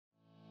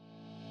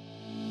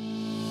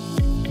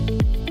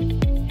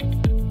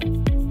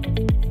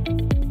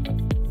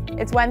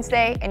It's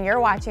Wednesday, and you're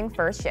watching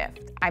First Shift.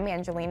 I'm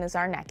Angelina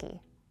Zarnecki.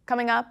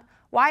 Coming up,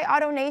 why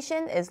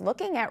AutoNation is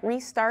looking at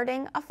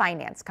restarting a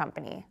finance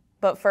company.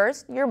 But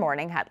first, your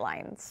morning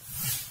headlines.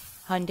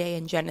 Hyundai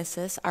and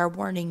Genesis are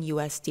warning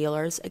U.S.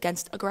 dealers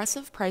against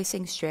aggressive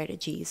pricing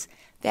strategies.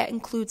 That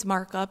includes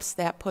markups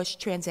that push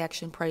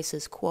transaction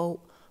prices,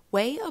 quote,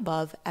 way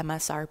above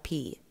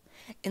MSRP.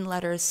 In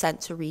letters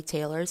sent to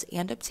retailers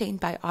and obtained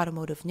by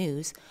Automotive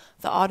News,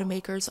 the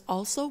automakers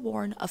also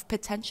warn of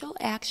potential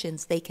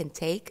actions they can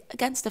take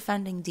against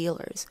offending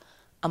dealers.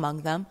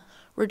 Among them,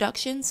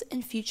 reductions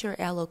in future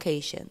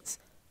allocations,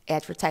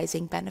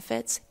 advertising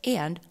benefits,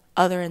 and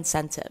other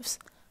incentives.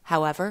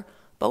 However,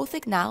 both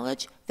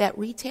acknowledge that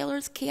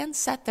retailers can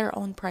set their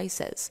own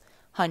prices.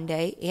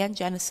 Hyundai and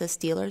Genesis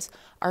dealers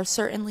are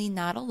certainly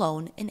not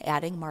alone in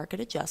adding market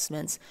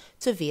adjustments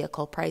to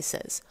vehicle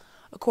prices.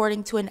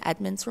 According to an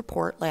Edmunds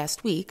report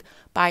last week,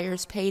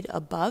 buyers paid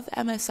above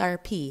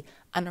MSRP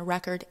on a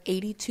record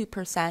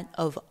 82%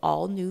 of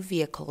all new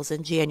vehicles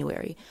in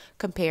January,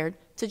 compared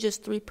to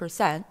just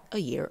 3% a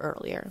year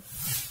earlier.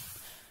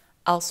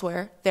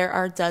 Elsewhere, there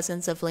are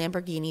dozens of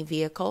Lamborghini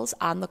vehicles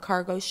on the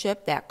cargo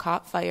ship that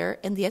caught fire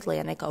in the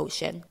Atlantic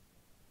Ocean.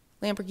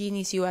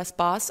 Lamborghini's U.S.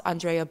 boss,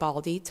 Andrea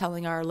Baldi,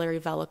 telling our Larry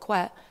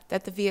Velaquette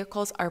that the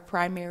vehicles are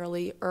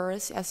primarily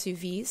Urus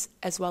SUVs,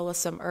 as well as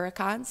some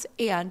Huracans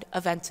and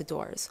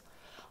Aventadors.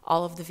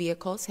 All of the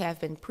vehicles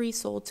have been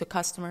pre-sold to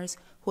customers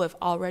who have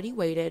already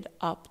waited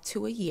up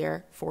to a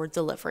year for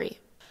delivery.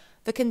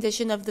 The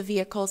condition of the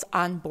vehicles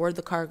on board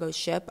the cargo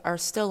ship are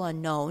still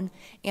unknown,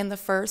 and the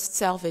first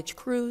salvage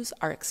crews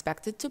are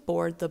expected to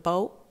board the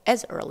boat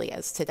as early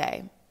as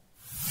today.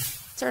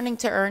 Turning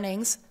to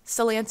earnings,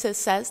 Stellantis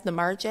says the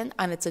margin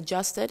on its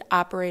adjusted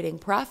operating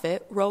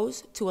profit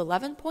rose to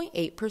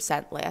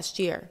 11.8% last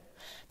year.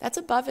 That's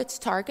above its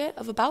target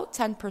of about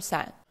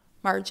 10%.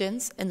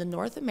 Margins in the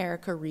North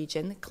America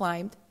region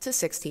climbed to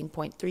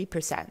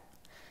 16.3%.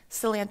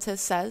 Stellantis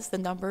says the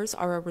numbers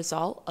are a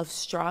result of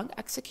strong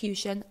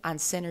execution on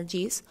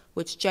synergies,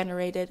 which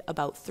generated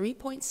about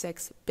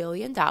 $3.6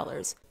 billion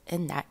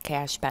in net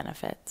cash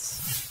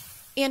benefits.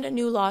 And a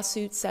new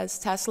lawsuit says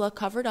Tesla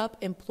covered up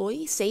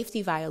employee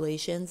safety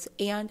violations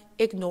and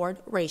ignored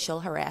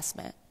racial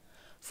harassment.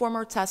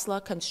 Former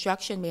Tesla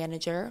construction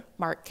manager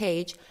Mark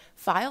Cage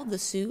filed the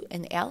suit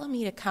in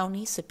Alameda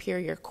County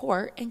Superior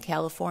Court in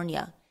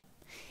California.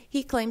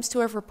 He claims to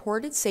have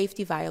reported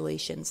safety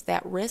violations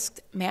that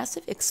risked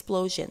massive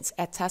explosions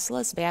at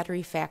Tesla's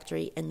battery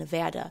factory in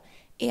Nevada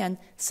and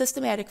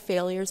systematic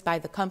failures by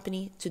the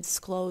company to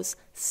disclose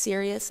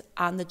serious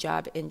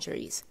on-the-job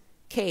injuries.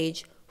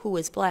 Cage, who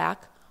is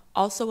black,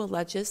 also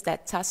alleges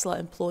that Tesla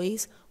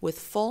employees with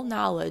full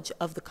knowledge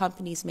of the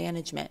company's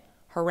management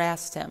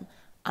harassed him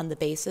on the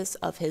basis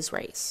of his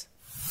race.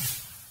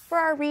 For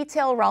our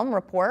Retail Realm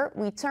report,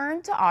 we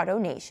turn to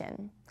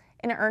AutoNation.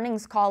 In an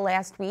earnings call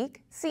last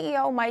week,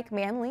 CEO Mike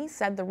Manley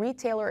said the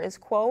retailer is,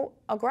 quote,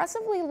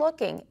 aggressively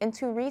looking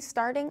into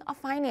restarting a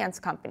finance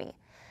company.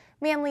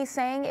 Manley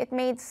saying it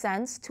made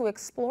sense to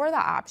explore the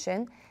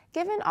option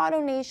given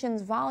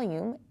AutoNation's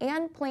volume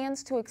and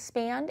plans to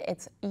expand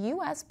its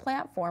U.S.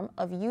 platform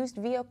of used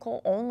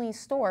vehicle-only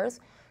stores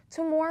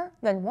to more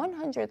than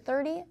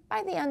 130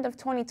 by the end of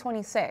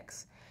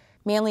 2026.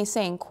 Manley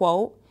saying,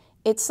 quote,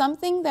 it's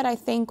something that I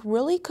think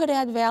really could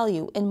add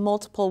value in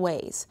multiple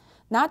ways,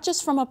 not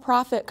just from a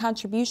profit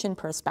contribution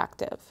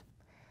perspective.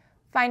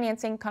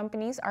 Financing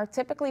companies are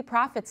typically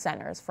profit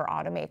centers for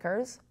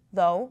automakers,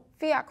 though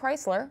Fiat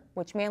Chrysler,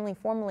 which Manley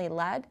formerly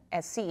led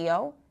as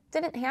CEO,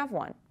 didn't have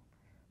one.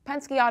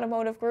 Penske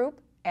Automotive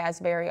Group,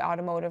 Asbury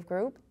Automotive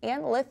Group,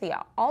 and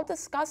Lithia all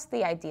discussed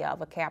the idea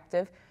of a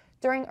captive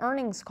during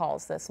earnings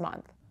calls this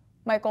month.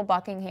 Michael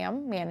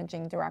Buckingham,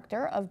 managing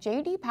director of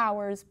J.D.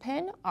 Power's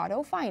Pin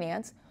Auto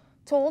Finance,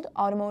 told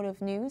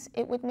Automotive News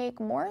it would make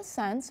more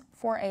sense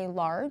for a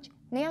large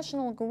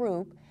national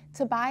group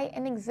to buy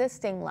an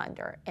existing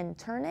lender and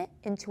turn it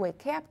into a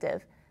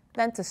captive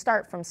than to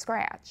start from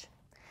scratch.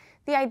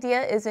 The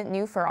idea isn't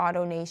new for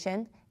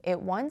AutoNation. It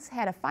once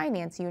had a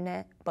finance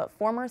unit, but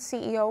former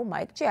CEO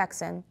Mike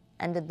Jackson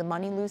ended the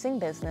money-losing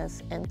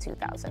business in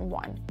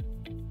 2001.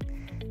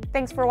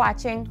 Thanks for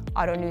watching.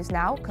 Auto News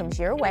Now comes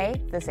your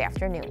way this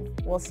afternoon.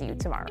 We'll see you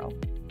tomorrow.